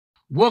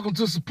Welcome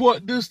to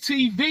Support This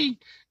TV,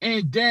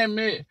 and damn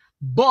it,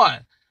 boy,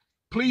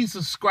 please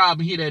subscribe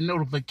and hit that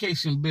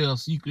notification bell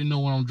so you can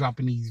know when I'm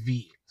dropping these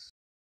videos.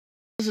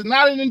 This is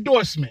not an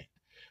endorsement,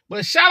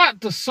 but shout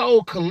out to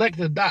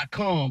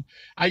soulcollector.com.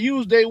 I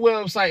use their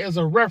website as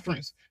a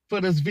reference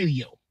for this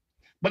video,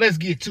 but let's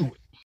get to it.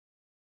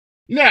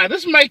 Now,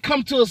 this may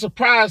come to a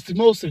surprise to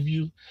most of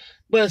you,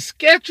 but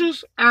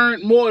Skechers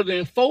earned more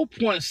than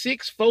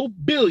 $4.64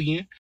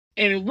 billion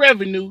in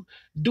revenue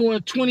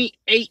during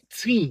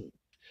 2018.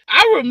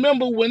 I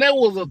remember when there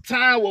was a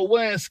time where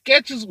wearing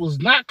Skechers was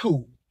not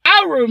cool.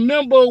 I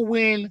remember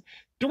when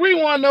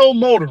 310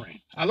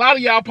 Motoring. A lot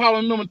of y'all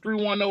probably remember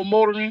 310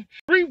 Motoring.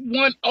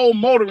 310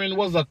 Motoring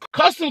was a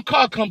custom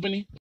car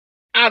company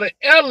out of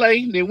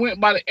LA. They went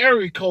by the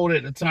area code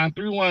at the time,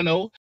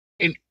 310.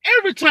 And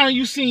every time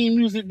you seen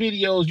music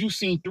videos, you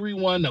seen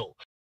 310.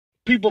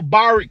 People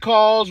borrowed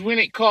cars,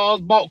 rented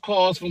cars, bought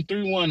cars from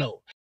 310.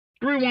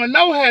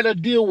 310 had a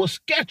deal with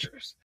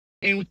Skechers.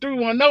 And with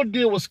 310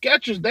 deal with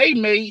Skechers, they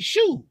made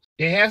shoes.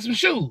 They had some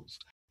shoes.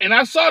 And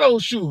I saw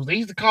those shoes. They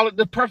used to call it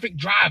the perfect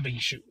driving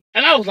shoe.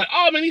 And I was like,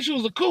 oh man, these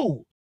shoes are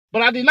cool.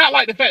 But I did not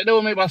like the fact they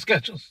were made by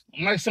Skechers.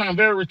 It might sound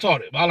very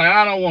retarded. But I was like,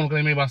 I don't want them because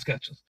they're made by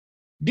Skechers.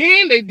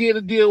 Then they did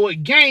a deal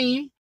with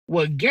Game.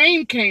 Well,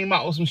 Game came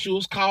out with some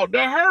shoes called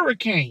the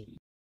Hurricane.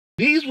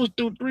 These was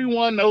through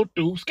 310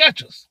 through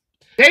Skechers.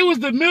 They was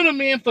the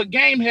middlemen for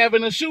Game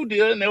having a shoe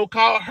deal, and they were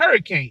called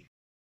Hurricane.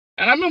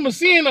 And I remember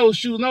seeing those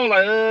shoes, and I was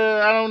like,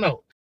 I don't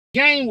know.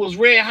 Game was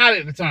red hot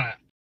at the time.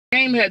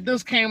 Game had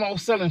just came off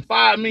selling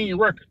 5 million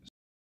records.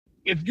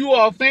 If you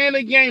are a fan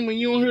of Game and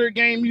you don't hear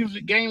Game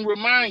music, Game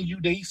remind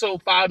you that he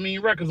sold 5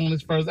 million records on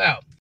his first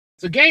album.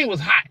 So Game was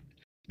hot.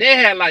 They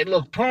had like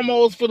little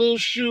promos for this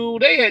shoe.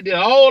 They did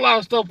a whole lot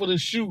of stuff for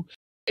this shoe.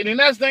 And the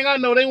next thing I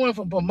know, they went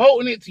from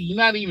promoting it to you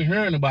not even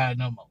hearing about it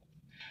no more.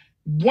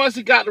 Once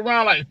it got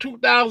around like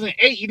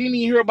 2008, you didn't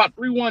even hear about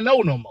 310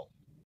 no more.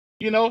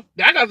 You know,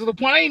 I got to the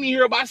point I didn't even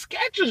hear about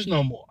Skechers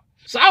no more.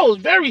 So I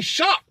was very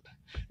shocked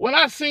when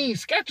I seen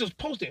Skechers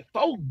posted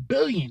 $4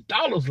 billion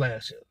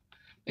last year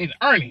in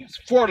earnings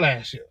for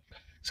last year.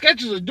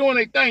 Skechers is doing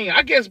their thing.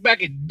 I guess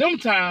back at them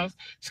times,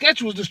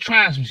 Skechers was just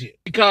trying some shit.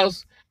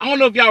 Because I don't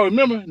know if y'all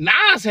remember,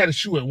 Nas had a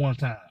shoe at one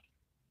time.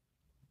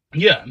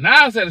 Yeah,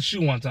 Nas had a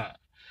shoe one time.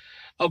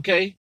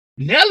 Okay,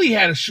 Nelly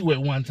had a shoe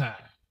at one time.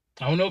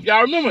 I don't know if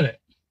y'all remember that.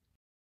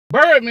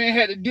 Birdman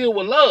had to deal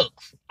with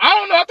Lugs. I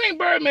don't know. I think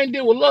Birdman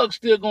deal with Lugs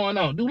still going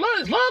on.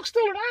 Is Lugs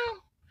still around?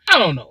 I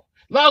don't know.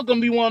 Lugs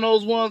gonna be one of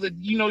those ones that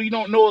you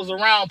don't know is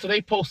around till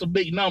they post a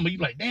big number. You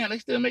like, damn, they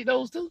still make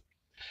those too.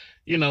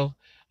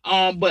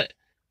 But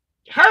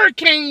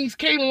Hurricanes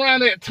came around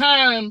that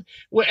time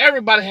where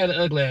everybody had an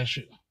ugly ass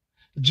shoe.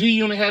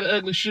 G-Unit had an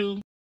ugly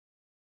shoe.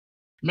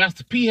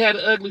 Master P had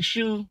an ugly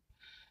shoe.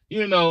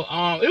 It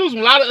was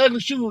a lot of ugly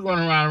shoes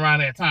running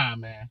around that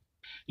time, man.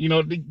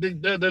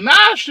 The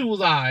Nas shoe was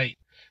all right,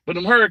 but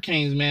them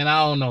Hurricanes, man,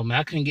 I don't know, man.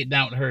 I couldn't get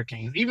down with the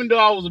Hurricanes, even though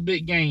I was a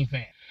big Game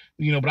fan,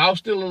 but I was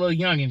still a little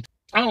youngin'.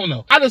 I don't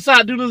know. I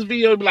decided to do this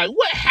video and be like,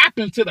 what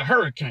happened to the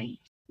Hurricane?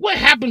 What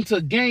happened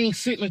to Game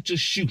signature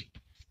shoe?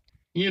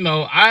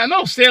 I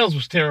know sales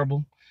was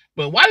terrible,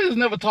 but why did it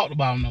never talked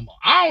about them no more?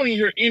 I don't even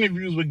hear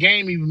interviews with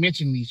Game even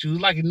mentioning these shoes,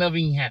 like it never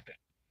even happened.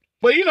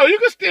 But, you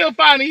can still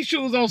find these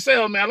shoes on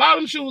sale, man. A lot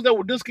of them shoes that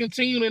were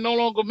discontinued and no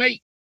longer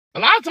make. A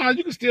lot of times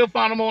you can still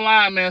find them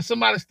online, man.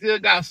 Somebody still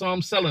got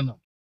some selling them.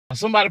 Or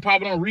somebody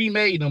probably done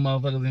remade them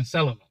motherfuckers and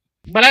selling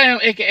them. But I am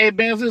AKA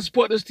Benz.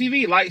 Support this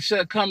TV. Like,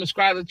 share, comment,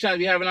 subscribe to the channel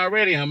if you haven't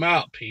already. I'm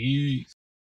out. Peace.